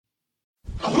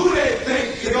Who they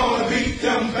think they're gonna beat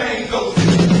them Bengals?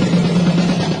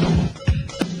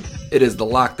 It is the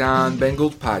Locked On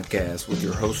Bengals podcast with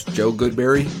your hosts Joe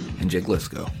Goodberry and Jake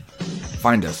Lisco.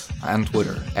 Find us on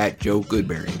Twitter at Joe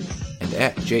Goodberry and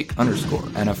at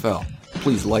Jake_NFL.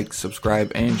 Please like,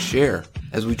 subscribe, and share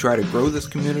as we try to grow this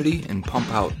community and pump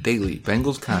out daily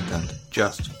Bengals content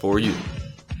just for you.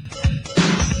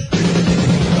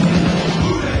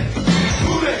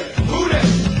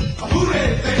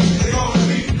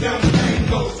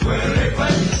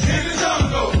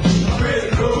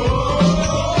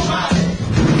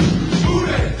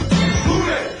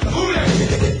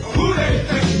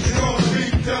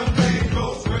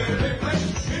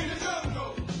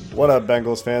 What up,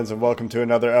 Bengals fans, and welcome to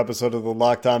another episode of the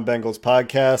Locked On Bengals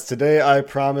podcast. Today, I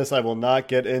promise I will not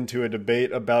get into a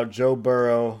debate about Joe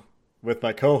Burrow with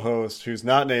my co-host, who's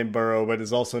not named Burrow, but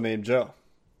is also named Joe.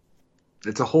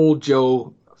 It's a whole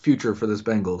Joe future for this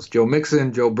Bengals. Joe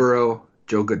Mixon, Joe Burrow,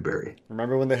 Joe Goodberry.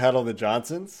 Remember when they had all the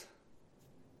Johnsons?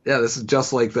 Yeah, this is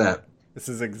just like that. This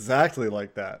is exactly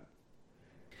like that.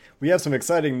 We have some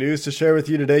exciting news to share with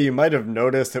you today. You might have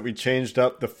noticed that we changed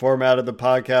up the format of the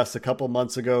podcast a couple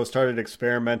months ago, started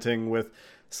experimenting with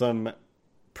some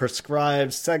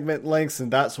prescribed segment lengths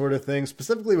and that sort of thing,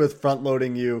 specifically with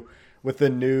front-loading you with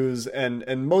the news and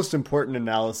most important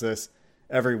analysis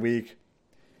every week.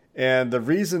 And the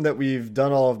reason that we've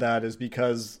done all of that is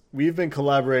because we've been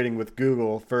collaborating with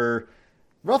Google for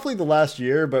roughly the last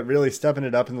year, but really stepping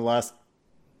it up in the last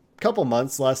couple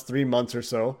months, last 3 months or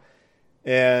so.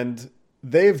 And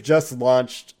they've just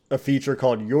launched a feature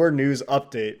called Your News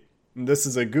Update. And this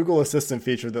is a Google Assistant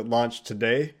feature that launched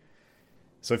today.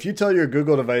 So if you tell your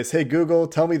Google device, hey Google,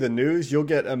 tell me the news, you'll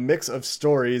get a mix of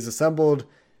stories assembled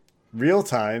real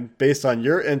time based on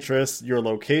your interests, your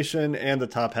location, and the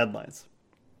top headlines.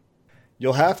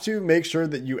 You'll have to make sure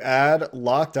that you add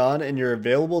Locked On in your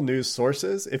available news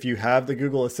sources if you have the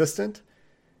Google Assistant.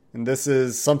 And this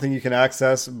is something you can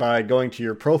access by going to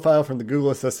your profile from the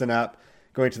Google Assistant app,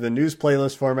 going to the news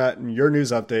playlist format and Your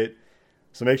News Update.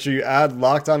 So make sure you add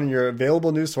Locked On in your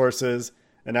available news sources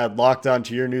and add Locked On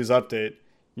to Your News Update.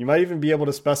 You might even be able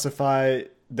to specify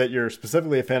that you're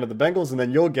specifically a fan of the Bengals, and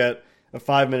then you'll get a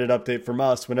 5-minute update from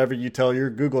us whenever you tell your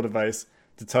Google device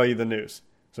to tell you the news.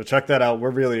 So check that out. We're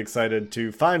really excited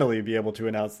to finally be able to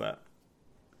announce that.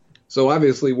 So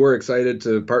obviously we're excited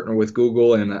to partner with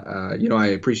Google, and I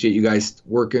appreciate you guys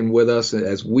working with us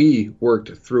as we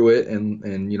worked through it,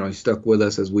 and stuck with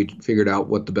us as we figured out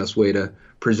what the best way to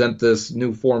present this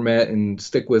new format and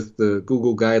stick with the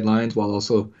Google guidelines while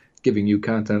also giving you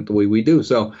content the way we do.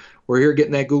 So we're here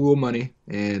getting that Google money,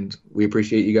 and we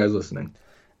appreciate you guys listening.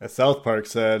 As South Park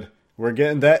said, we're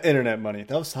getting that internet money.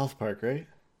 That was South Park, right?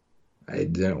 I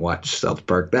didn't watch South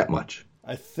Park that much.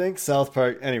 I think South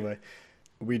Park. Anyway.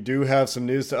 We do have some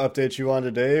news to update you on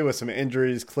today with some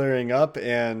injuries clearing up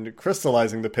and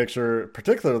crystallizing the picture,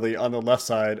 particularly on the left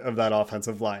side of that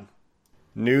offensive line.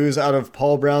 News out of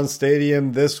Paul Brown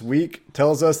Stadium this week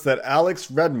tells us that Alex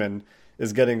Redmond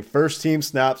is getting first-team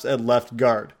snaps at left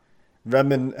guard.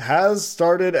 Redmond has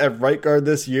started at right guard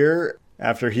this year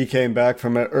after he came back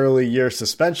from an early year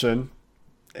suspension.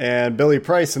 And Billy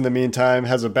Price, in the meantime,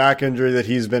 has a back injury that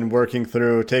he's been working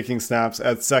through, taking snaps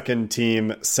at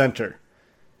second-team center.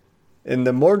 In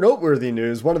the more noteworthy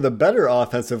news, one of the better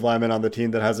offensive linemen on the team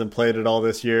that hasn't played at all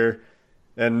this year,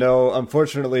 and no,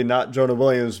 unfortunately not Jonah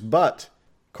Williams, but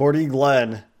Cordy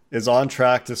Glenn is on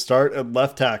track to start at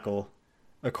left tackle,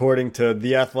 according to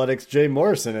The Athletic's Jay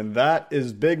Morrison, and that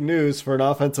is big news for an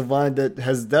offensive line that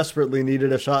has desperately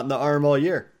needed a shot in the arm all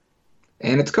year.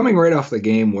 And it's coming right off the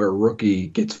game where a rookie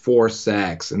gets 4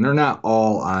 sacks, and they're not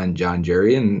all on John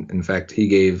Jerry, and in fact, he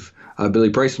gave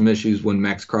Billy Price some issues when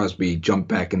Max Crosby jumped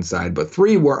back inside, but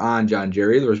 3 were on John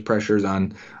Jerry. There was pressures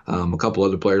on a couple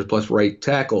other players, plus right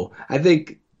tackle. I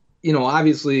think,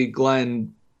 obviously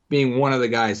Glenn being one of the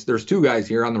guys, there's 2 guys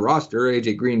here on the roster,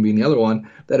 AJ Green being the other one,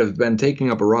 that have been taking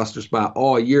up a roster spot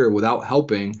all year without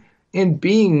helping and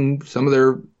being some of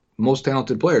their most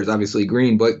talented players, obviously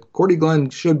Green, but Cordy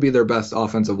Glenn should be their best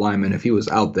offensive lineman if he was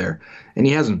out there, and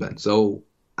he hasn't been. So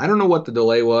I don't know what the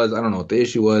delay was. I don't know what the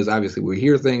issue was. Obviously, we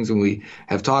hear things and we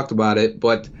have talked about it,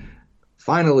 but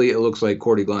finally it looks like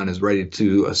Cordy Glenn is ready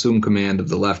to assume command of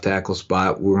the left tackle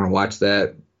spot. We're going to watch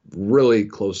that really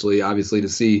closely, obviously, to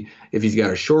see if he's got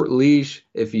a short leash,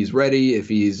 if he's ready, if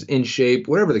he's in shape,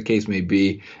 whatever the case may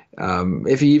be.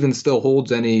 If he even still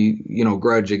holds any,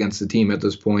 grudge against the team at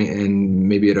this point, and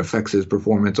maybe it affects his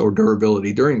performance or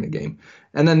durability during the game.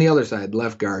 And then the other side,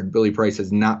 left guard, Billy Price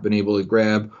has not been able to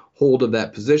grab hold of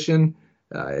that position.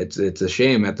 It's a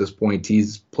shame at this point.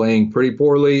 He's playing pretty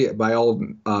poorly by all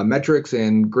metrics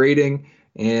and grading,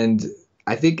 And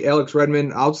I think Alex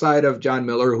Redmond, outside of John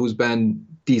Miller, who's been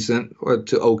decent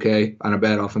to okay on a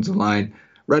bad offensive line,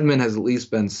 Redmond has at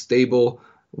least been stable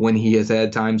when he has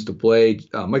had times to play.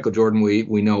 Michael Jordan,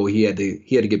 we know he had to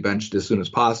get benched as soon as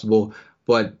possible.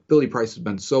 But Billy Price has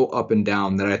been so up and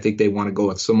down that I think they want to go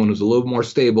with someone who's a little more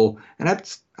stable. And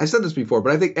I said this before,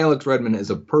 but I think Alex Redmond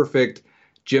is a perfect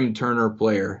Jim Turner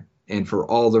player. And for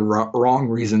all the wrong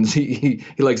reasons, he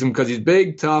likes him because he's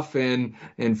big, tough, and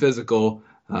physical,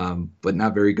 but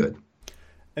not very good.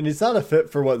 And he's not a fit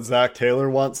for what Zach Taylor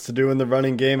wants to do in the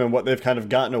running game and what they've kind of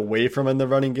gotten away from in the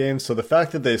running game. So the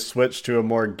fact that they switched to a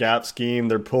more gap scheme,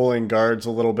 they're pulling guards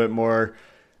a little bit more,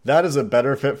 that is a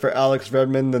better fit for Alex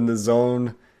Redmond than the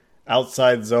zone,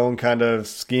 outside zone kind of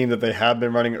scheme that they have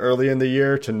been running early in the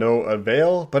year to no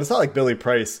avail. But it's not like Billy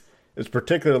Price is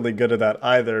particularly good at that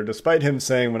either, despite him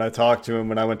saying when I talked to him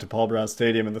when I went to Paul Brown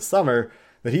Stadium in the summer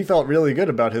that he felt really good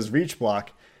about his reach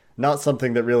block, not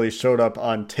something that really showed up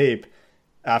on tape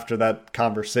after that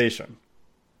conversation.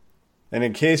 And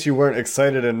in case you weren't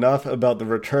excited enough about the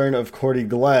return of Cordy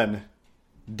Glenn,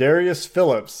 Darius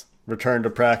Phillips returned to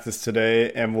practice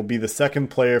today and will be the second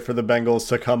player for the Bengals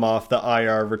to come off the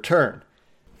IR return.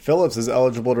 Phillips is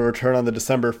eligible to return on the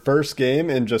December 1st game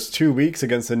in just 2 weeks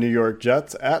against the New York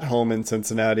Jets at home in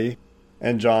Cincinnati,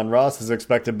 and John Ross is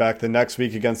expected back the next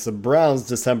week against the Browns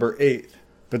December 8th.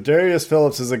 But Darius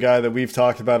Phillips is a guy that we've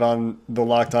talked about on the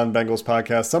Locked On Bengals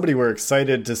podcast, somebody we're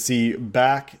excited to see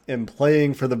back and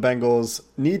playing for the Bengals,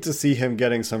 need to see him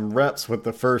getting some reps with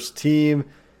the first team.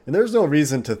 And there's no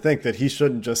reason to think that he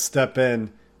shouldn't just step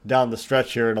in down the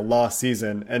stretch here in a lost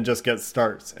season and just get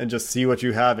starts and just see what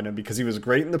you have in him, because he was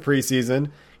great in the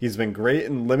preseason. He's been great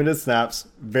in limited snaps,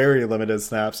 very limited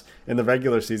snaps in the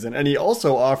regular season. And he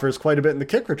also offers quite a bit in the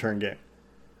kick return game.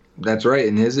 That's right.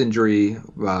 And his injury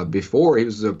before, he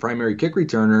was a primary kick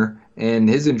returner, and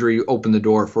his injury opened the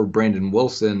door for Brandon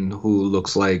Wilson, who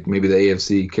looks like maybe the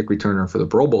AFC kick returner for the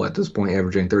Pro Bowl at this point,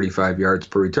 averaging 35 yards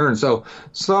per return. So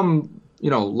some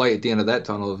light at the end of that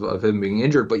tunnel of him being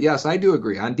injured. But yes, I do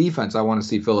agree. On defense, I want to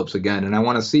see Phillips again, and I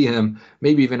want to see him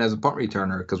maybe even as a punt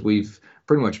returner, because we've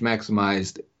pretty much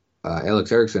maximized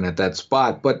Alex Erickson at that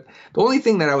spot. But the only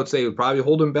thing that I would say would probably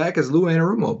hold him back is Lou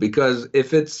Anarumo, because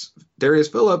if it's Darius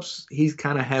Phillips, he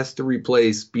kind of has to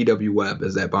replace B.W. Webb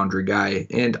as that boundary guy,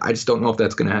 and I just don't know if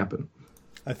that's going to happen.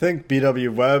 I think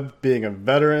B.W. Webb being a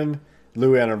veteran,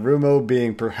 Lou Anarumo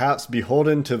being perhaps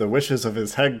beholden to the wishes of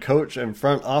his head coach and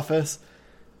front office,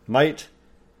 might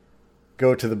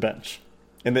go to the bench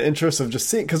in the interest of just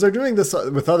seeing, because they're doing this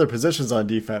with other positions on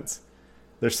defense.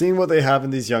 They're seeing what they have in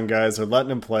these young guys. They're letting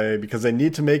them play because they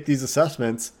need to make these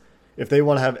assessments if they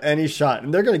want to have any shot.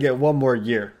 And they're going to get one more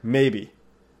year, maybe.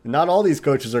 Not all these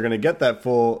coaches are going to get that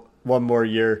full one more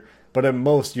year, but at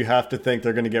most you have to think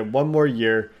they're going to get one more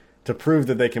year to prove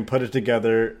that they can put it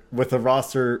together with a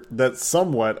roster that's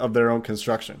somewhat of their own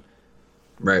construction.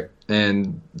 Right,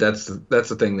 and that's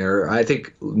the thing there. I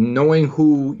think knowing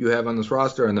who you have on this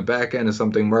roster on the back end is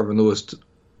something Marvin Lewis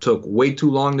took way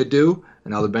too long to do,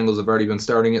 and now the Bengals have already been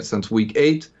starting it since Week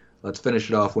 8. Let's finish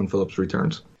it off when Phillips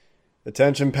returns.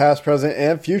 Attention past, present,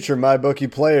 and future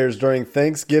MyBookie players. During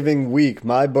Thanksgiving week,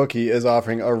 MyBookie is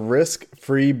offering a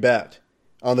risk-free bet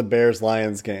on the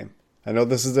Bears-Lions game. I know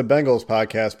this is a Bengals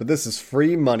podcast, but this is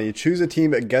free money. Choose a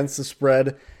team against the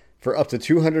spread for up to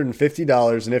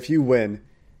 $250, and if you win,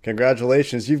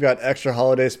 congratulations, you've got extra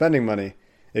holiday spending money.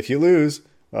 If you lose,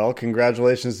 well,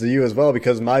 congratulations to you as well,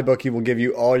 because MyBookie will give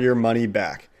you all your money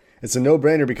back. It's a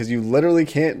no-brainer because you literally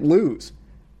can't lose.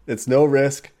 It's no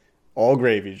risk, all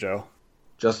gravy, Joe.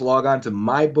 Just log on to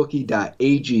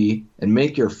mybookie.ag and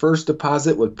make your first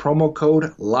deposit with promo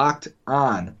code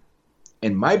LOCKEDON.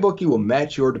 And MyBookie will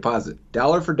match your deposit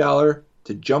dollar for dollar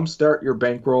to jumpstart your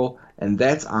bankroll, and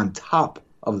that's on top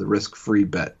of the risk-free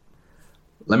bet.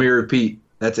 Let me repeat.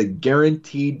 That's a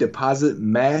guaranteed deposit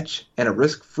match and a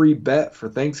risk-free bet for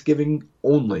Thanksgiving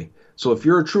only. So if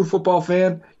you're a true football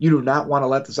fan, you do not want to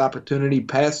let this opportunity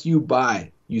pass you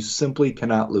by. You simply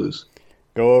cannot lose.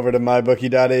 Go over to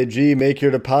mybookie.ag, make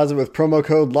your deposit with promo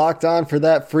code LOCKEDON for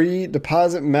that free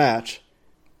deposit match.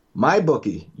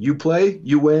 MyBookie, you play,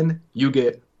 you win, you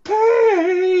get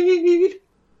paid.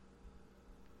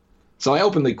 So I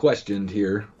openly questioned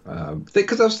here,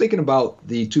 because I was thinking about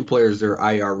the two players they're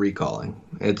IR recalling.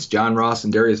 It's John Ross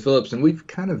and Darius Phillips, and we've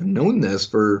kind of known this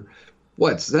for,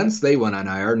 since they went on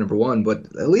IR, number one, but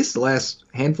at least the last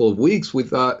handful of weeks, we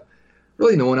thought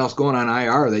really no one else going on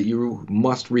IR that you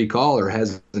must recall or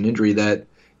has an injury that,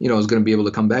 is going to be able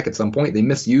to come back at some point. They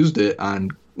misused it on,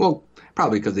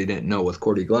 probably because they didn't know with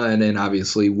Cordy Glenn and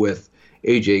obviously with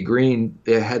AJ Green.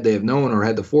 Had they have known or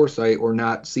had the foresight or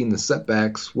not seen the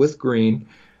setbacks with Green,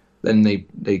 then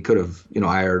they could have,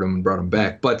 IR'd him and brought him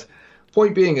back. But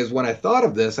point being is, when I thought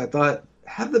of this, I thought,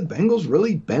 have the Bengals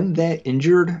really been that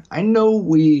injured? I know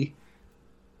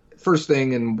first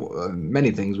thing and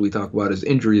many things we talk about is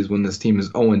injuries when this team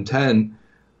is 0-10.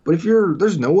 But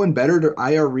there's no one better to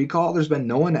IR recall. There's been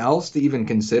no one else to even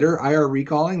consider IR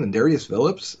recalling than Darius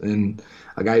Phillips, and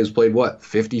a guy who's played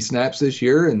 50 snaps this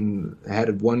year and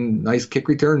had one nice kick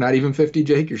return. Not even 50,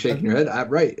 Jake. You're shaking your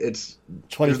head. Right. It's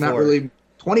 24. There's not really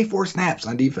 24 snaps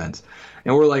on defense,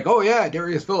 and we're like, oh yeah,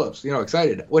 Darius Phillips,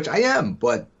 excited, which I am,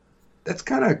 but that's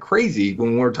kind of crazy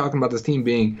when we're talking about this team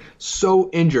being so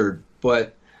injured.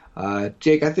 But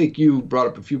Jake, I think you brought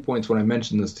up a few points when I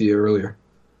mentioned this to you earlier.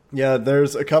 Yeah,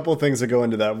 there's a couple of things that go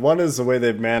into that. One is the way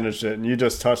they've managed it, and you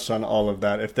just touched on all of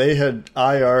that. If they had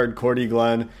IR'd Cordy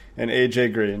Glenn and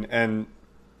AJ Green, and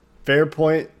fair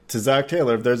point to Zach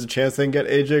Taylor, if there's a chance they can get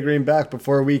AJ Green back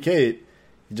before week 8,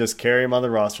 you just carry him on the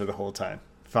roster the whole time.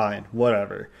 Fine,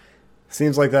 whatever.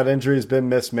 Seems like that injury has been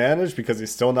mismanaged because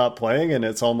he's still not playing and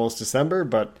it's almost December,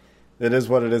 but it is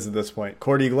what it is at this point.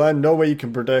 Cordy Glenn, no way you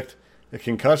can predict a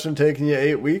concussion taking you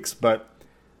 8 weeks, but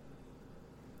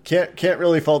can't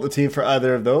really fault the team for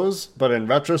either of those. But in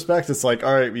retrospect, it's like,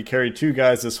 all right, we carried 2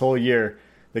 guys this whole year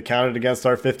that counted against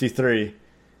our 53.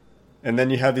 And then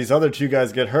you have these other 2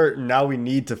 guys get hurt, and now we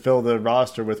need to fill the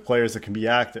roster with players that can be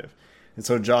active. And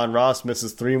so John Ross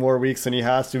misses 3 more weeks than he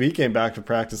has to. He came back to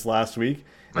practice last week.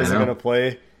 Isn't going to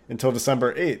play until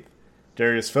December 8th.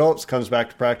 Darius Phillips comes back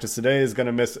to practice today, is going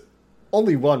to miss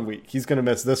only 1 week. He's going to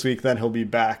miss this week, then he'll be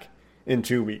back in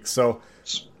 2 weeks. So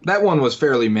that one was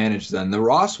fairly managed then. The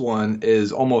Ross one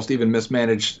is almost even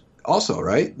mismanaged also,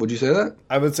 right? Would you say that?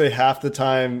 I would say half the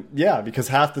time, yeah, because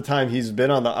half the time he's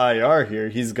been on the IR here,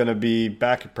 he's going to be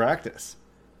back at practice.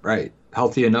 Right.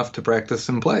 Healthy enough to practice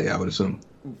and play, I would assume.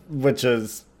 Which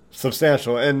is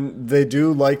substantial. And they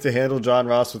do like to handle John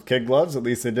Ross with kid gloves, at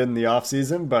least they did in the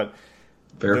offseason, but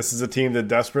Fair. This is a team that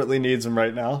desperately needs him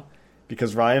right now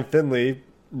because Ryan Finley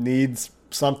needs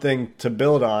something to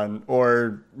build on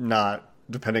or not,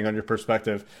 depending on your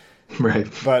perspective. Right.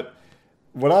 But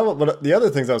what the other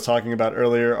things I was talking about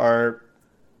earlier are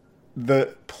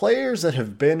the players that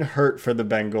have been hurt for the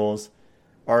Bengals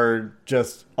are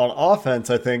just on offense,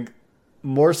 I think,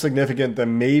 more significant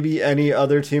than maybe any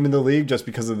other team in the league just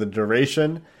because of the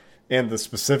duration and the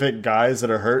specific guys that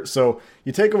are hurt. So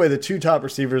you take away the 2 top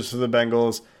receivers for the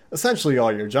Bengals essentially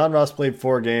all year. John Ross played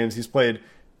 4 games. He's played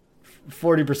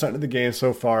 40% of the games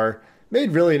so far.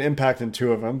 Made really an impact in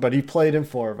 2 of them, but he played in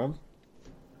 4 of them.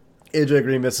 AJ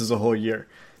Green misses a whole year.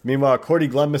 Meanwhile, Cordy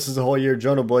Glenn misses a whole year.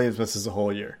 Jonah Williams misses a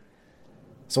whole year.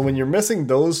 So when you're missing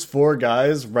those 4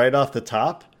 guys right off the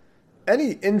top,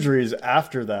 any injuries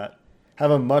after that have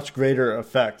a much greater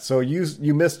effect. So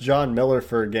you miss John Miller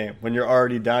for a game when you're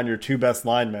already down your 2 best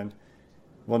linemen.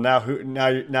 Well, now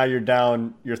you're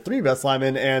down your 3 best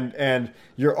linemen, and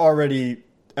you're already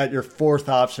at your 4th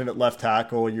option at left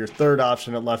tackle, your 3rd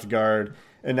option at left guard,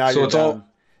 and now you're down.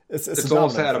 It's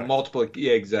almost had a multiplied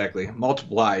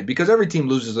because every team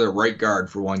loses their right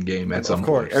guard for one game at some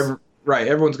point.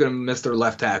 Everyone's going to miss their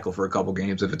left tackle for a couple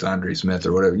games if it's Andre Smith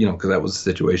or whatever, because that was the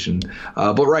situation.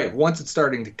 But once it's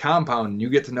starting to compound, you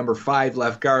get to number 5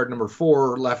 left guard, number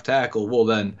 4 left tackle. Well,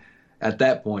 then at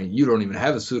that point, you don't even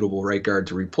have a suitable right guard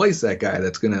to replace that guy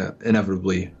that's going to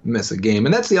inevitably miss a game.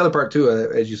 And that's the other part too,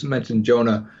 as you mentioned,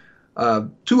 Jonah.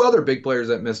 2 other big players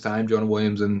that missed time, Jonah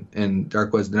Williams and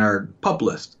Darqueze Dennard, PUP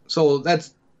list. So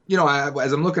that's,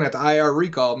 as I'm looking at the IR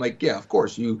recall, I'm like, yeah, of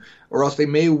course, or else they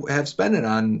may have spent it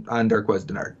on Darqueze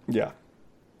Dennard. Yeah.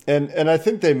 And I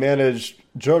think they managed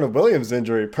Jonah Williams'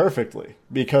 injury perfectly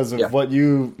because of what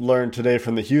you learned today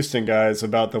from the Houston guys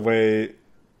about the way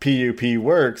PUP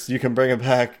works. You can bring him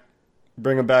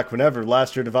back whenever.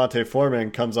 Last year, Devontae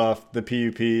Foreman comes off the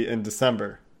PUP in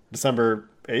December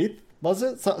 8th. Was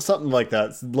it? Something like that.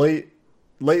 It's late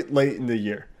in the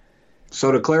year.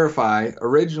 So to clarify,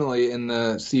 originally in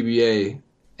the CBA,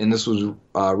 and this was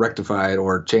rectified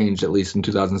or changed at least in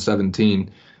 2017,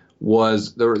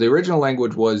 was the original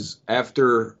language was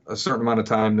after a certain amount of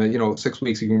time, 6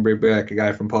 weeks you can bring back a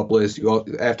guy from PUP list.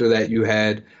 After that, you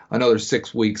had another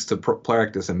 6 weeks to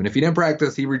practice him. And if he didn't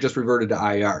practice, he just reverted to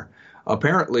IR.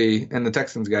 Apparently, and the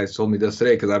Texans guys told me this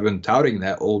today because I've been touting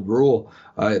that old rule,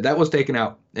 that was taken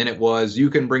out. And it was you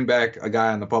can bring back a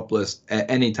guy on the PUP list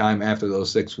at any time after those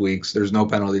 6 weeks. There's no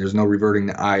penalty. There's no reverting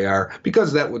to IR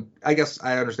because that would, I guess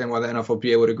I understand why the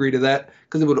NFLPA would agree to that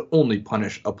because it would only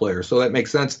punish a player. So that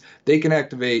makes sense. They can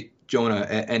activate Jonah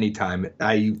at any time.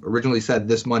 I originally said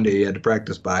this Monday he had to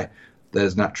practice by. That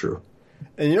is not true.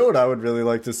 And you know what I would really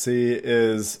like to see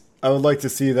is I would like to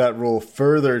see that rule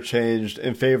further changed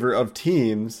in favor of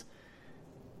teams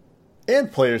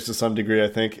and players to some degree, I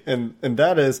think. And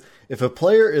that is, if a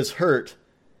player is hurt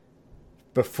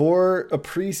before a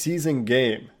preseason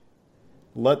game,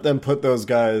 let them put those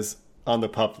guys on the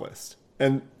PUP list.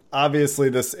 And obviously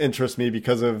this interests me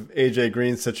because of AJ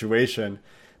Green's situation.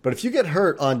 But if you get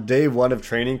hurt on day one of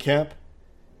training camp,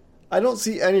 I don't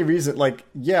see any reason, like,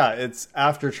 yeah, it's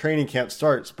after training camp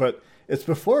starts, but it's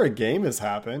before a game has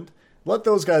happened. Let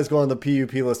those guys go on the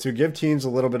PUP list to give teams a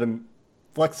little bit of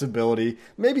flexibility,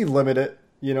 maybe limit it,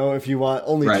 if you want,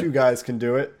 only Right. 2 guys can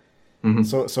do it.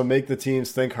 Mm-hmm. So make the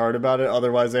teams think hard about it.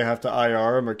 Otherwise they have to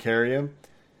IR him or carry him.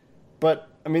 But,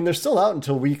 I mean, they're still out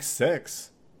until week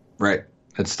 6. Right.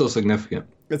 It's still significant.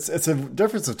 It's a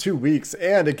difference of 2 weeks,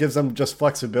 and it gives them just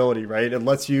flexibility, right? It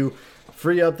lets you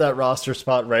free up that roster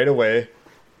spot right away,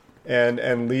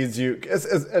 and leads you.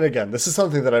 And again, this is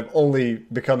something that I've only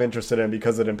become interested in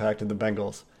because it impacted the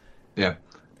Bengals. Yeah.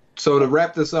 So to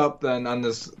wrap this up, then on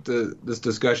this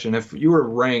discussion, if you were to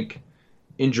rank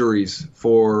injuries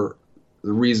for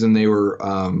the reason they were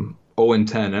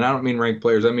 0-10, and I don't mean rank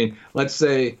players. I mean, let's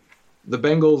say the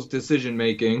Bengals' decision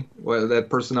making, whether that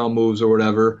personnel moves or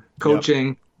whatever,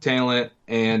 coaching, talent,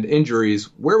 and injuries.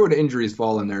 Where would injuries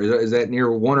fall in there? Is that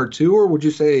near 1 or 2, or would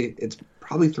you say it's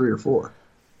probably 3 or 4?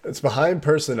 It's behind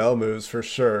personnel moves for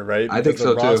sure, right? Because I think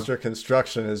so the too. roster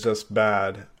construction is just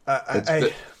bad.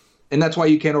 And that's why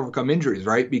you can't overcome injuries,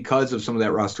 right? Because of some of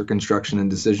that roster construction and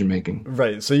decision making.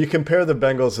 Right. So you compare the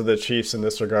Bengals to the Chiefs in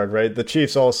this regard, right? The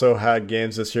Chiefs also had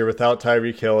games this year without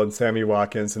Tyreek Hill and Sammy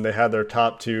Watkins, and they had their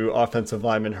top 2 offensive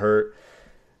linemen hurt.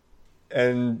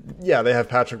 And yeah, they have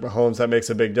Patrick Mahomes. That makes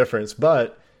a big difference.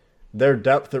 But their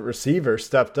depth at receiver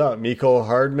stepped up. Mecole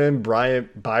Hardman,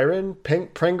 Byron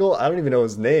Pringle. I don't even know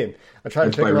his name. I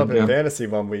tried to pick him up in fantasy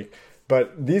one week.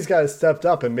 But these guys stepped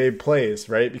up and made plays,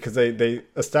 right? Because they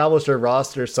established their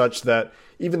roster such that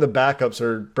even the backups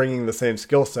are bringing the same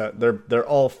skill set. They're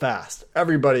all fast.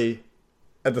 Everybody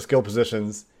at the skill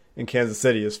positions in Kansas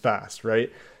City is fast,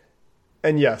 right?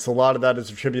 And yes, a lot of that is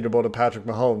attributable to Patrick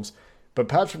Mahomes. But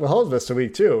Patrick Mahomes missed a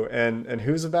week too. And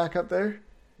who's the backup there?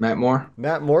 Matt Moore.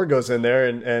 Matt Moore goes in there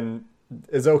and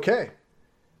is okay.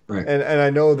 Right. And I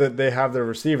know that they have their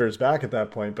receivers back at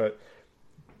that point, but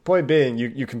point being,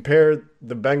 you compare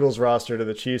the Bengals roster to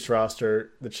the Chiefs roster.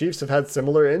 The Chiefs have had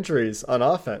similar injuries on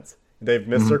offense. They've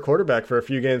missed their quarterback for a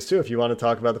few games too, if you want to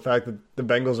talk about the fact that the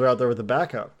Bengals are out there with the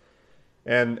backup.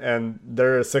 And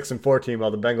they're a 6-4 team while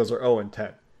the Bengals are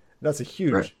 0-10. That's a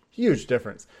huge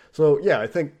difference. So yeah, I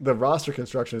think the roster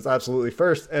construction is absolutely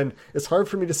first, and it's hard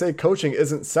for me to say coaching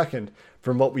isn't second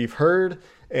from what we've heard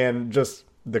and just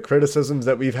the criticisms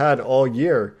that we've had all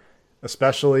year,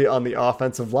 especially on the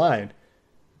offensive line.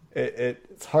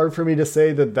 It's hard for me to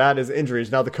say that is injuries.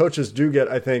 Now, the coaches do get,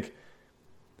 I think,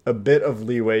 a bit of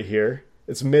leeway here.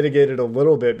 It's mitigated a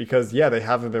little bit because, yeah, they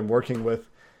haven't been working with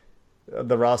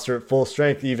the roster at full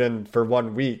strength even for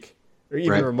 1 week or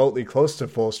even remotely close to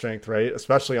full strength, right?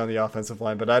 Especially on the offensive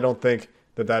line. But I don't think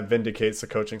that vindicates the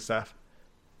coaching staff.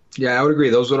 Yeah, I would agree.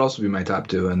 Those would also be my top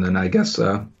 2. And then I guess,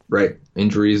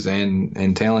 injuries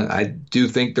and talent. I do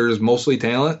think there's mostly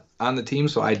talent on the team,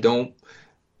 so I don't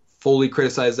fully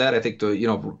criticize that. I think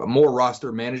more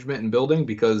roster management and building,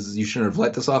 because you shouldn't have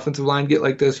let this offensive line get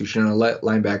like this. You shouldn't have let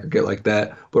linebacker get like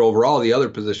that. But overall, the other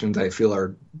positions I feel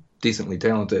are decently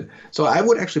talented. So I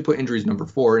would actually put injuries number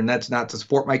 4, and that's not to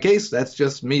support my case. That's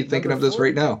just me thinking of this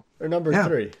right now. Or number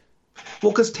 3.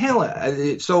 Well, because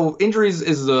talent. So injuries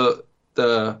is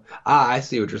I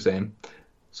see what you're saying.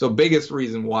 So biggest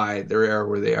reason why they are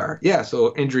where they are. Yeah.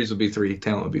 So injuries would be 3,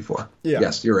 talent would be 4. Yeah.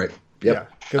 Yes, you're right.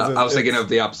 Yep. Yeah, I was thinking of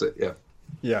the opposite. Yeah.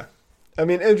 Yeah. I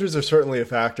mean, injuries are certainly a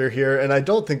factor here, and I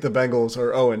don't think the Bengals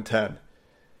are 0-10.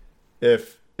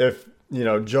 If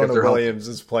Jonah Williams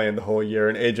is playing the whole year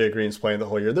and AJ Green's playing the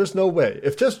whole year, there's no way.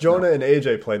 If just Jonah and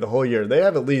AJ play the whole year, they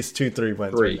have at least 2-3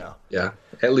 wins right now. Yeah,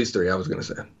 at least 3. I was going to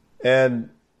say. And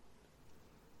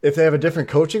if they have a different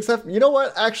coaching staff, you know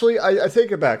what? Actually, I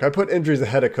take it back. I put injuries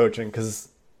ahead of coaching because.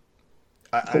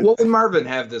 What would Marvin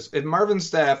have this? If Marvin's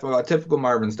staff, a typical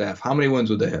Marvin staff, how many wins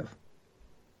would they have?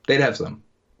 They'd have some.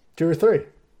 2 or 3.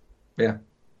 Yeah.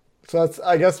 So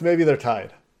I guess maybe they're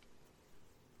tied.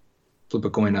 Flip a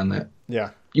coin on that.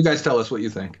 Yeah. You guys tell us what you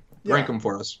think. Yeah. Rank them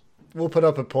for us. We'll put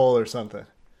up a poll or something.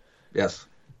 Yes.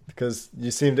 Because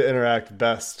you seem to interact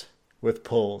best with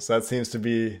polls. That seems to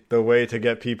be the way to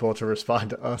get people to respond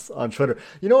to us on Twitter.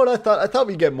 You know what I thought? I thought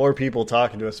we'd get more people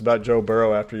talking to us about Joe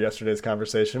Burrow after yesterday's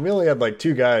conversation. We only had like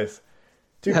 2 guys,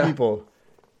 2 people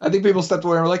I think people stepped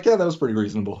away and were like, yeah, that was pretty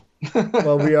reasonable.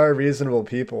 Well, we are reasonable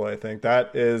people, I think.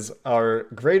 That is our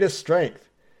greatest strength.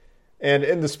 And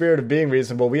in the spirit of being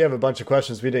reasonable, we have a bunch of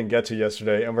questions we didn't get to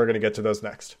yesterday, and we're going to get to those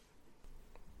next.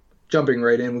 Jumping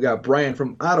right in, we got Brian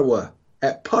from Ottawa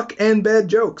at Puck and Bad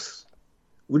Jokes.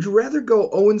 Would you rather go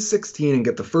 0-16 and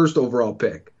get the first overall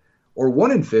pick, or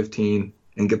 1-15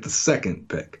 and get the second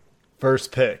pick?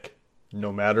 First pick,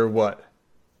 no matter what.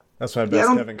 That's my best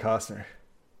Kevin Costner.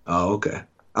 Oh, okay.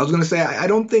 I was going to say, I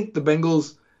don't think the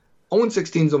Bengals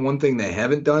 0-16 is the one thing they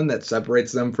haven't done that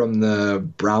separates them from the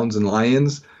Browns and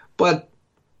Lions. But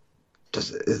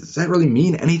does that really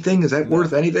mean anything? Is that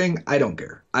worth anything? I don't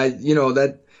care.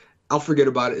 I'll forget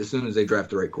about it as soon as they draft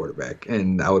the right quarterback,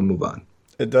 and I would move on.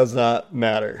 It does not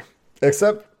matter,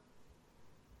 except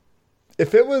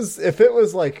if it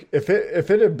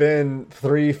had been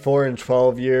 3, 4, and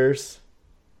 12 years,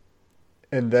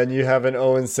 and then you have an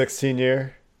 0-16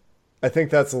 year. I think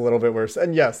that's a little bit worse.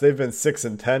 And yes, they've been 6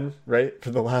 and 10, right,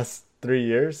 for the last 3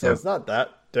 years. So It's not that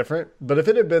different. But if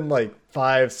it had been like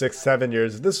 5, 6, 7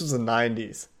 years, if this was the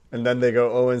 90s, and then they go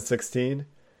 0-16,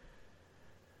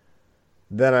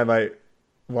 then I might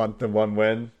want the one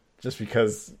win, just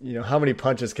because, how many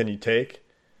punches can you take?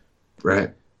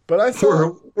 Right. But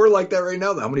we're like that right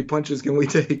now, though. How many punches can we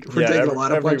take? We're taking a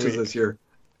lot of punches this year.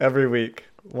 Every week.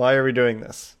 Why are we doing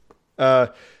this?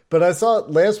 But I saw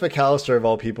Lance McAllister, of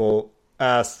all people,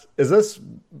 asked, is this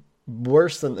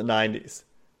worse than the 90s?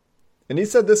 And he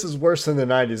said this is worse than the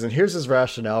 90s. And here's his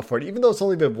rationale for it. Even though it's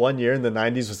only been 1 year and the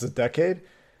 90s was a decade,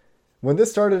 when this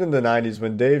started in the 90s,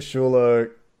 when Dave Shula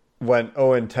went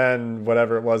 0-10,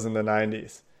 whatever it was in the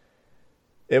 90s,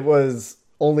 it was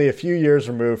only a few years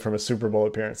removed from a Super Bowl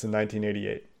appearance in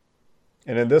 1988.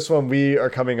 And in this one, we are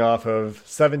coming off of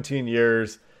 17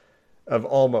 years of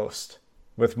almost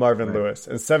with Marvin Lewis,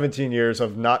 and 17 years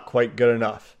of not quite good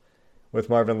enough with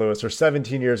Marvin Lewis, or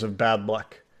 17 years of bad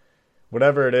luck.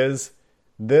 Whatever it is,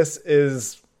 this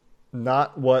is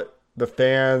not what the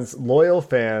fans, loyal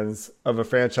fans of a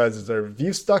franchise deserve. If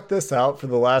you stuck this out for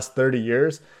the last 30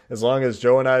 years, as long as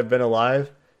Joe and I have been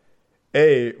alive,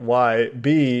 A, why?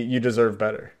 B, you deserve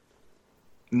better.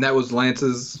 And that was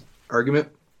Lance's argument?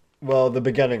 Well, the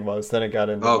beginning was, then it got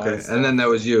into and then that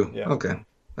was you. Yeah. Okay,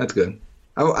 that's good.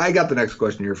 I got the next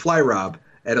question here. Fly Rob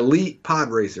at Elite Pod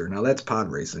Racer. Now that's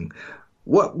pod racing.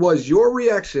 What was your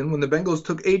reaction when the Bengals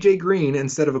took A.J. Green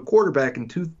instead of a quarterback in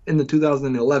the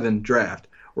 2011 draft?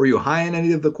 Were you high on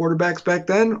any of the quarterbacks back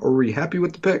then, or were you happy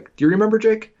with the pick? Do you remember,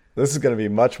 Jake? This is going to be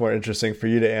much more interesting for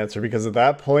you to answer, because at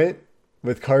that point,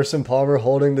 with Carson Palmer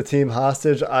holding the team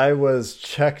hostage, I was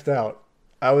checked out.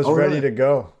 I was ready to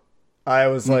go. I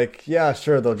was like, yeah,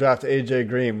 sure, they'll draft A.J.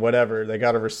 Green, whatever. They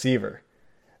got a receiver.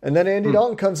 And then Andy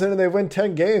Dalton comes in and they win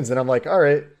 10 games. And I'm like, all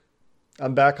right,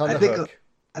 I'm back on the hook.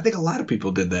 I think a lot of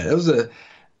people did that.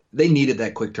 They needed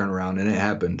that quick turnaround, and it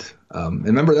happened. And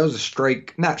remember, that was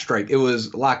it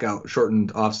was lockout,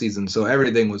 shortened off season. So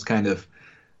everything was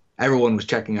everyone was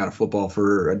checking out of football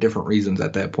for different reasons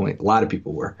at that point. A lot of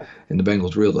people were, and the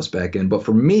Bengals reeled us back in. But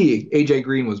for me, A.J.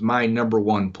 Green was my number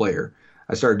one player.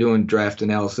 I started doing draft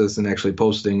analysis and actually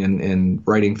posting and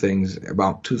writing things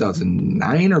about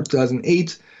 2009 or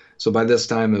 2008. So by this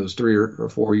time, it was 3 or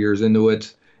 4 years into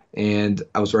it. And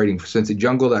I was writing for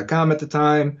CincyJungle.com at the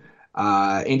time.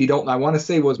 Andy Dalton, I want to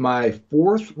say, was my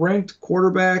 4th ranked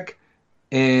quarterback.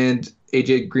 And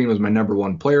A.J. Green was my number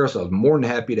one player. So I was more than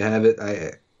happy to have it.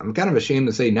 I'm kind of ashamed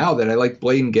to say now that I like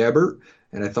Blaine Gabbert,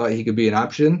 and I thought he could be an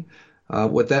option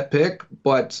with that pick.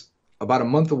 But about a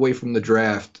month away from the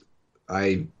draft,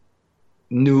 I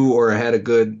knew, or I had a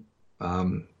good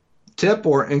tip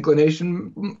or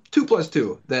inclination, 2 plus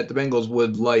 2, that the Bengals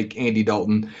would like Andy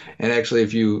Dalton. And actually,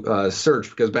 if you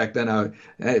search, because back then,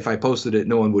 if I posted it,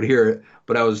 no one would hear it,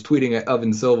 but I was tweeting at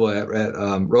Evan Silva at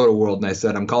Roto World, and I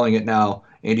said, I'm calling it now,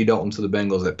 Andy Dalton to the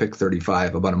Bengals at pick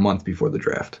 35, about a month before the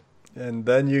draft. And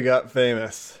then you got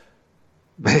famous.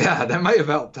 Yeah, that might have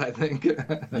helped, I think.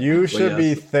 You should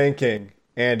be thanking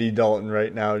Andy Dalton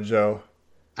right now, Joe.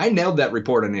 I nailed that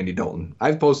report on Andy Dalton.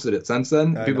 I've posted it since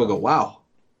then. People go, wow.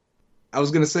 I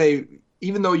was going to say,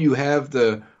 even though you have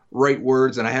the right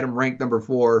words, and I had him ranked number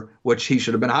 4, which he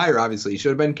should have been higher, obviously. He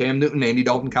should have been Cam Newton, Andy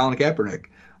Dalton, Colin Kaepernick.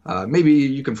 Maybe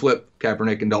you can flip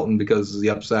Kaepernick and Dalton because the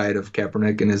upside of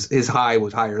Kaepernick and his high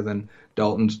was higher than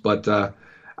Dalton's. But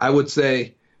I would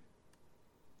say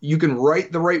you can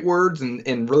write the right words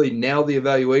and really nail the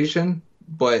evaluation,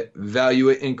 but value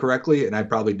it incorrectly, and I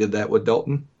probably did that with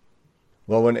Dalton.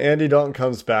 Well, when Andy Dalton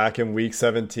comes back in Week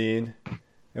 17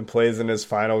 and plays in his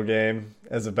final game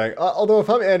as a Bengals, although if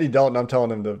I'm Andy Dalton, I'm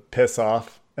telling him to piss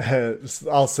off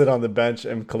I'll sit on the bench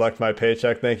and collect my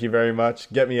paycheck. Thank you very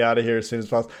much. Get me out of here as soon as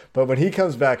possible. But when he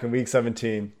comes back in week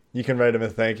 17, you can write him a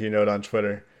thank you note on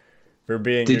Twitter for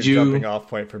being your jumping off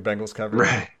point for Bengals coverage.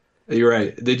 Right. You're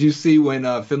right. Did you see when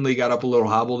Finley got up a little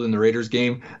hobbled in the Raiders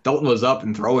game? Dalton was up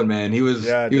and throwing, man. He was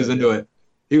into it.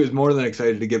 He was more than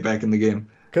excited to get back in the game.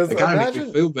 It kind of makes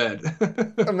me feel bad.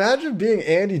 Imagine being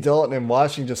Andy Dalton and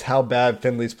watching just how bad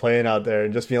Finley's playing out there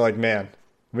and just being like, man,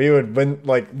 we would win.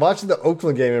 Like, watching the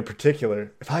Oakland game in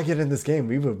particular, if I get in this game,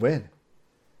 we would win.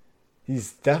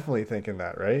 He's definitely thinking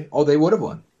that, right? Oh, they would have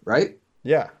won, right?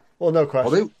 Yeah. Well, no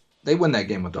question. Well, they win that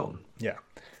game with Dalton. Yeah.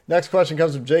 Next question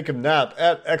comes from Jacob Knapp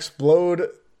at Explode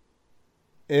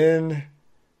in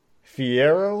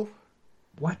Fierro.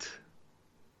 What?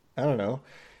 I don't know.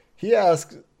 He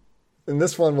asks, and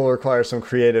this one will require some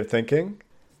creative thinking.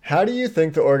 How do you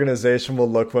think the organization will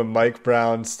look when Mike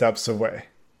Brown steps away?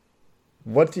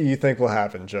 What do you think will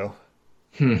happen, Joe?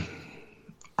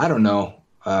 I don't know.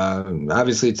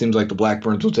 Obviously, it seems like the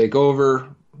Blackburns will take over,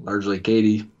 largely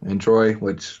Katie and Troy,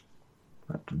 which,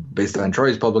 based on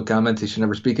Troy's public comments, he should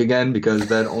never speak again because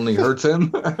that only hurts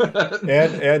him.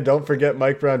 and don't forget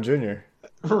Mike Brown Jr.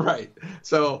 Right.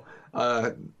 So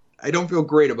I don't feel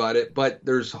great about it, but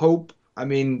there's hope. I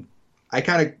mean, I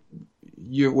kind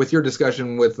of, with your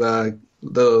discussion with the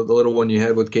little one you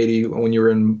had with Katie when you were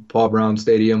in Paul Brown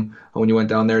Stadium, when you went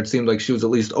down there, it seemed like she was at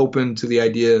least open to the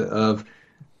idea of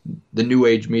the new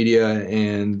age media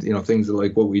and, things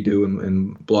like what we do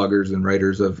and bloggers and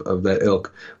writers of that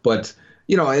ilk. But,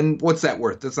 and what's that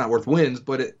worth? That's not worth wins,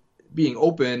 but being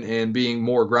open and being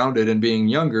more grounded and being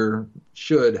younger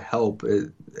should help.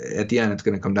 At the end, it's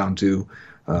going to come down to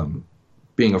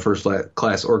being a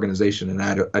first-class organization, and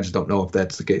I just don't know if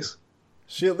that's the case.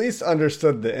 She at least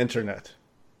understood the internet.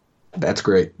 That's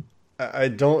great. I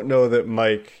don't know that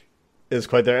Mike is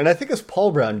quite there. And I think it's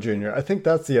Paul Brown Jr. I think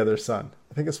that's the other son.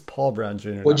 I think it's Paul Brown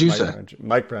Jr. What'd you say?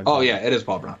 Mike Brown Jr. Oh, yeah, it is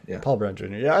Paul Brown. Yeah, Paul Brown Jr.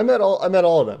 Yeah, I met all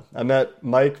of them. I met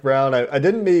Mike Brown. I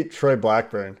didn't meet Troy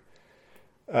Blackburn.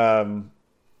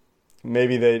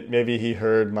 Maybe he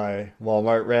heard my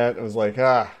Walmart rant. It was like,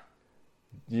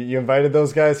 you invited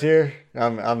those guys here?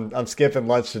 I'm skipping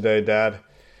lunch today, Dad.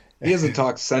 He hasn't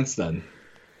talked since then.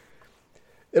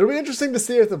 It'll be interesting to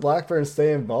see if the Blackburns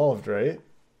stay involved, right?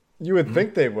 You would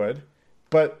think they would,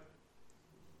 but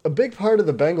a big part of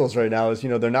the Bengals right now is,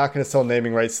 they're not going to sell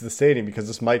naming rights to the stadium because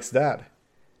it's Mike's dad.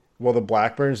 Will the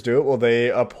Blackburns do it? Will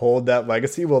they uphold that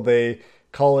legacy? Will they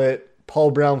call it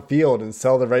Paul Brown Field and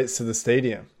sell the rights to the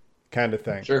stadium? Kind of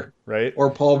thing. Sure. Right? Or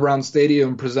Paul Brown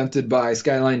Stadium presented by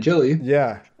Skyline Chili.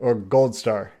 Yeah. Or Gold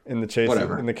Star in the case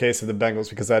of the Bengals,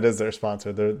 because that is their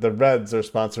sponsor. The Reds are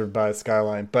sponsored by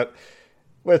Skyline. But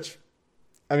which,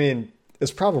 I mean,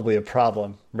 is probably a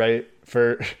problem, right?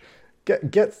 For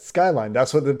get Skyline.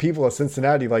 That's what the people of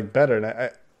Cincinnati like better.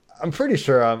 And I'm pretty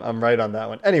sure I'm right on that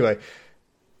one. Anyway,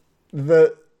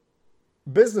 the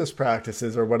business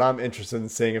practices are what I'm interested in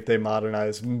seeing if they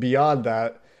modernize. And beyond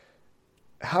that,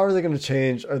 how are they going to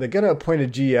change? Are they going to appoint a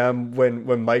GM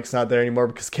when Mike's not there anymore?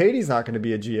 Because Katie's not going to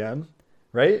be a GM,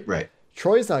 right? Right.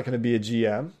 Troy's not going to be a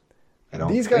GM.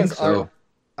 These guys aren't.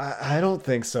 I don't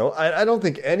think so. I don't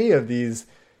think any of these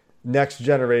next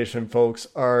generation folks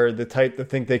are the type that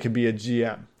think they could be a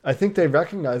GM. I think they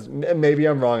recognize, and maybe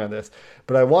I'm wrong on this,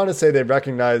 but I want to say they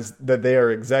recognize that they are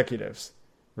executives,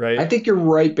 right? I think you're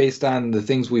right based on the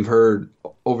things we've heard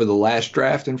over the last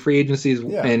draft and free agencies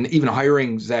and even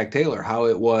hiring Zach Taylor, how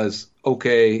it was,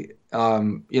 okay,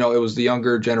 it was the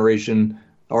younger generation,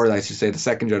 or I should say the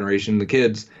second generation, the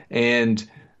kids, and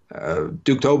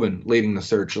Duke Tobin leading the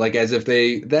search, like as if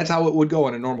that's how it would go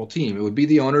on a normal team. It would be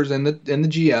the owners and the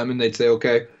GM, and they'd say,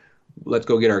 okay, let's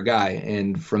go get our guy.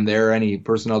 And from there, any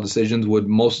personnel decisions would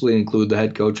mostly include the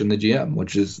head coach and the GM,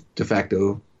 which is de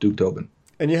facto Duke Tobin.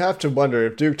 And you have to wonder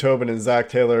if Duke Tobin and Zach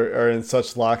Taylor are in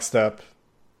such lockstep,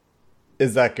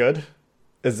 is that good?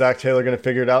 Is Zach Taylor going to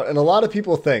figure it out? And a lot of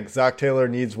people think Zach Taylor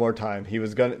needs more time. He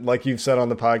was going to, like you've said on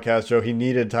the podcast, Joe, he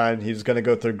needed time. He was going to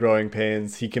go through growing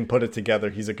pains. He can put it together.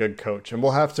 He's a good coach. And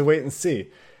we'll have to wait and see.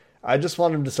 I just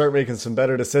want him to start making some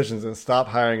better decisions and stop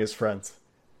hiring his friends.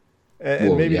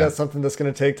 And maybe that's something that's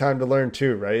going to take time to learn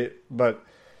too, right? But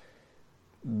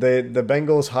the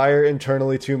Bengals hire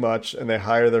internally too much, and they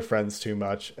hire their friends too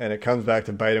much. And it comes back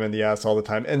to bite them in the ass all the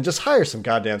time. And just hire some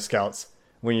goddamn scouts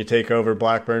when you take over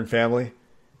Blackburn family.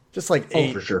 Just like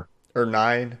 8 for sure. Or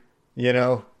 9,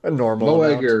 a normal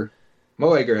amount.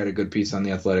 Mo Egger had a good piece on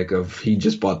The Athletic of he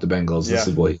just bought the Bengals. This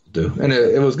is what he do. And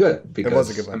it was good. Because, it was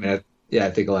a good one. I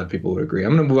think a lot of people would agree.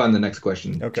 I'm going to move on to the next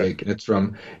question, Jake. And it's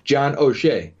from John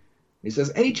O'Shea. He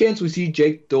says, any chance we see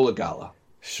Jake Dolegala?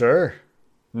 Sure.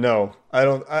 No, I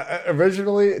don't.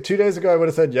 Originally, 2 days ago, I would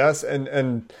have said yes,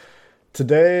 and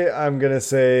today I'm gonna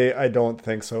say I don't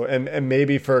think so, and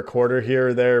maybe for a quarter here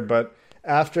or there. But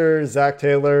after Zach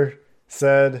Taylor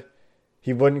said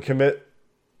he wouldn't commit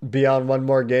beyond one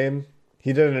more game,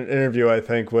 he did an interview, I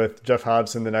think, with Jeff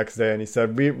Hobson the next day, and he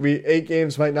said we 8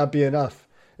 games might not be enough.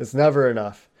 It's never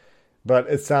enough. But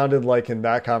it sounded like in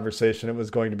that conversation it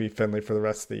was going to be Finley for the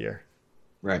rest of the year.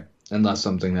 Right. Unless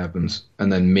something happens.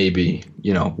 And then maybe,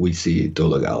 we see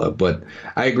Dolagala. But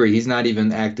I agree. He's not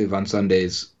even active on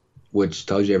Sundays, which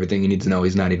tells you everything you need to know.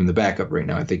 He's not even the backup right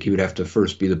now. I think he would have to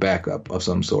first be the backup of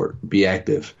some sort, be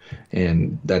active.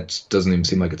 And that doesn't even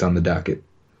seem like it's on the docket.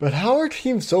 But how are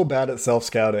teams so bad at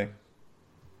self-scouting?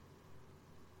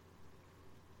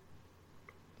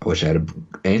 I wish I had an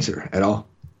answer at all.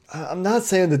 I'm not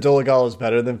saying that Dolagala is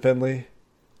better than Finley,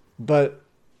 but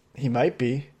he might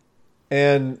be.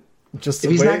 And just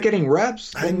if he's not getting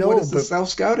reps, then I know, what is the but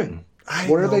self-scouting?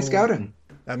 What are they scouting?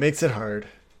 That makes it hard.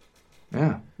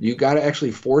 Yeah, you got to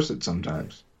actually force it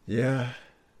sometimes. Yeah.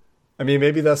 I mean,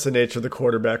 maybe that's the nature of the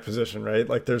quarterback position, right?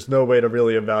 Like, there's no way to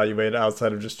really evaluate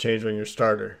outside of just changing your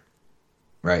starter.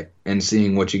 Right, and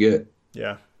seeing what you get.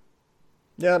 Yeah.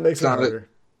 Yeah, it makes it harder.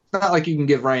 It's not like you can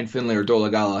give Ryan Finley or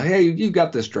Dolagala, hey, you've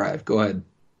got this drive, go ahead,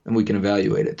 and we can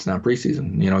evaluate it. It's not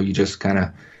preseason. You just kind of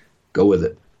go with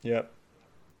it. Yep.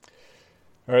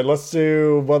 All right, let's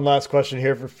do one last question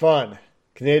here for fun.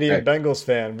 Canadian Bengals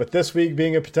fan, with this week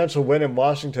being a potential win in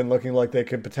Washington looking like they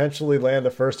could potentially land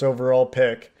the first overall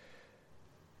pick,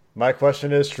 my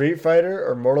question is Street Fighter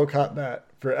or Mortal Kombat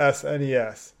for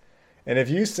SNES? And if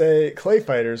you say Clay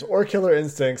Fighters or Killer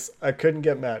Instincts, I couldn't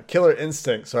get mad. Killer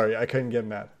Instinct, sorry, I couldn't get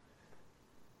mad.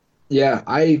 Yeah,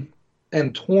 I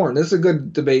am torn. This is a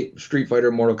good debate, Street Fighter,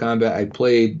 Mortal Kombat. I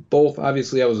played both.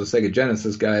 Obviously, I was a Sega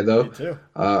Genesis guy, though. Me too.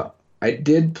 I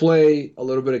did play a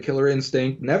little bit of Killer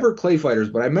Instinct, never Clay Fighters,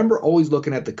 but I remember always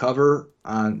looking at the cover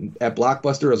at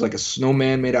Blockbuster. It was like a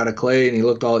snowman made out of clay, and he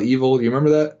looked all evil. Do you remember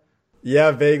that?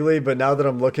 Yeah, vaguely, but now that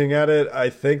I'm looking at it,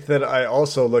 I think that I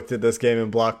also looked at this game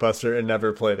in Blockbuster and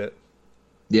never played it.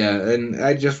 Yeah, and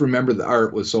I just remember the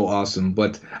art was so awesome.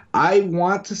 But I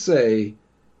want to say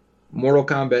Mortal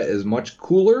Kombat is much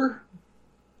cooler.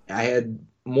 I had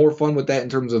more fun with that in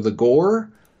terms of the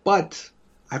gore, but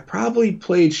I probably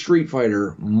played Street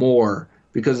Fighter more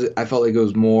because I felt like it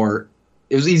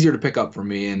was easier to pick up for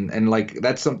me. And like,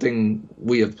 that's something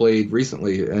we have played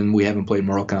recently, and we haven't played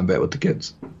Mortal Kombat with the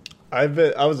kids. I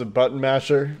was a button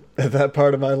masher at that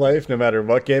part of my life, no matter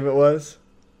what game it was.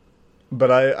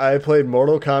 But I played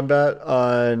Mortal Kombat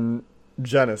on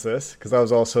Genesis, because I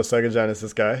was also a Sega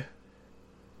Genesis guy.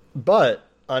 But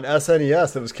on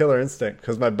SNES, it was Killer Instinct,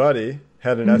 because my buddy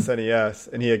had an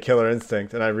SNES, and he had Killer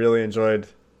Instinct, and I really enjoyed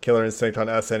Killer Instinct on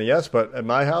SNES. But at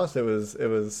my house, it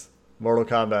was Mortal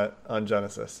Kombat on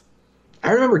Genesis.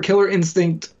 I remember Killer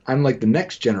Instinct on like the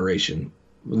next generation.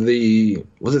 Was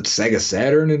it Sega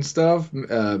Saturn and stuff?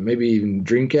 Maybe even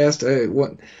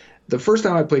Dreamcast. The first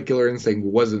time I played Killer Instinct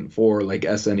wasn't for like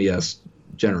SNES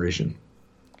generation.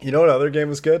 You know what other game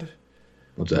was good?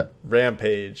 What's that?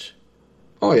 Rampage.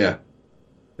 Oh yeah,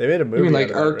 they made a movie. You mean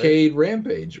like Arcade right?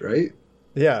 Rampage, right?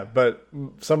 Yeah, but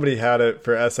somebody had it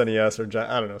for SNES or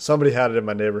I don't know. Somebody had it in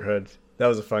my neighborhood. That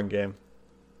was a fun game.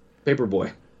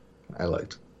 Paperboy, I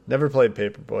liked. Never played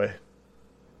Paperboy.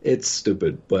 It's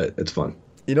stupid, but it's fun.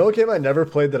 You know what game I never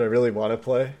played that I really want to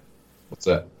play? What's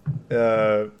that?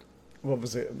 What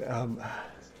was it?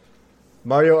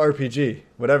 Mario RPG,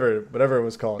 whatever it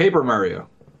was called. Paper Mario.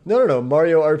 No,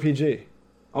 Mario RPG.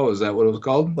 Oh, is that what it was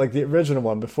called? Like the original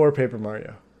one before Paper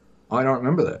Mario. Oh, I don't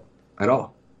remember that at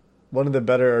all. One of the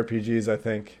better RPGs I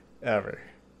think ever.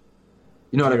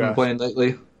 You know what I've been playing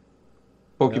lately?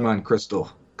 Pokemon Crystal,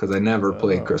 because I never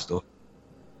played Crystal.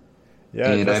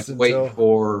 Yeah, and I have to wait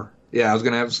for. Yeah, I was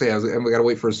gonna have to say we gotta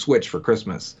wait for a Switch for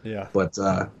Christmas. Yeah. But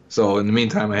so in the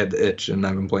meantime, I had the itch, and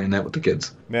I've been playing that with the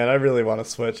kids. Man, I really want a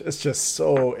Switch. It's just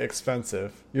so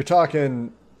expensive. You're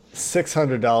talking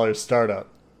 $600 startup,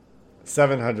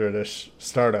 $700-ish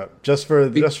startup just for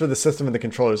the system and the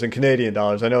controllers in Canadian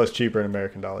dollars. I know it's cheaper in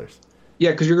American dollars. Yeah,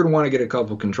 because you're gonna want to get a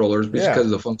couple controllers because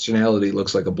the functionality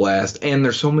looks like a blast, and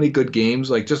there's so many good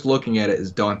games. Like just looking at it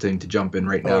is daunting to jump in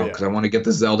right now because I want to get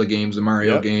the Zelda games, the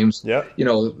Mario games,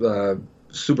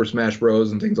 Super Smash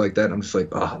Bros. And things like that. And I'm just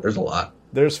like, there's a lot.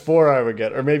 There's 4 I would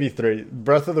get, or maybe 3.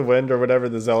 Breath of the Wind or whatever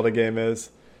the Zelda game is.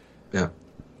 Yeah.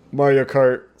 Mario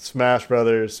Kart, Smash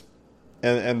Brothers,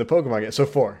 and the Pokemon game. So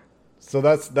 4. So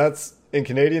that's in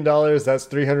Canadian dollars, that's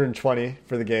 $320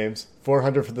 for the games,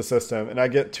 $400 for the system, and I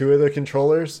get 2 of the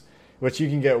controllers, which you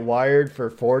can get wired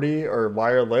for $40 or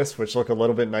wireless, which look a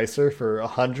little bit nicer for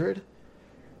 $100.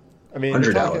 I mean,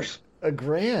 you're talking $100.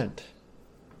 $1,000.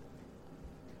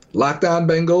 Locked On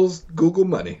Bengals, Google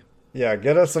money. Yeah,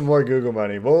 get us some more Google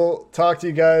money. We'll talk to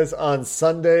you guys on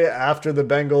Sunday after the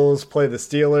Bengals play the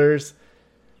Steelers.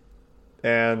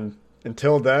 And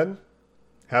until then,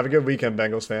 have a good weekend,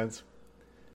 Bengals fans.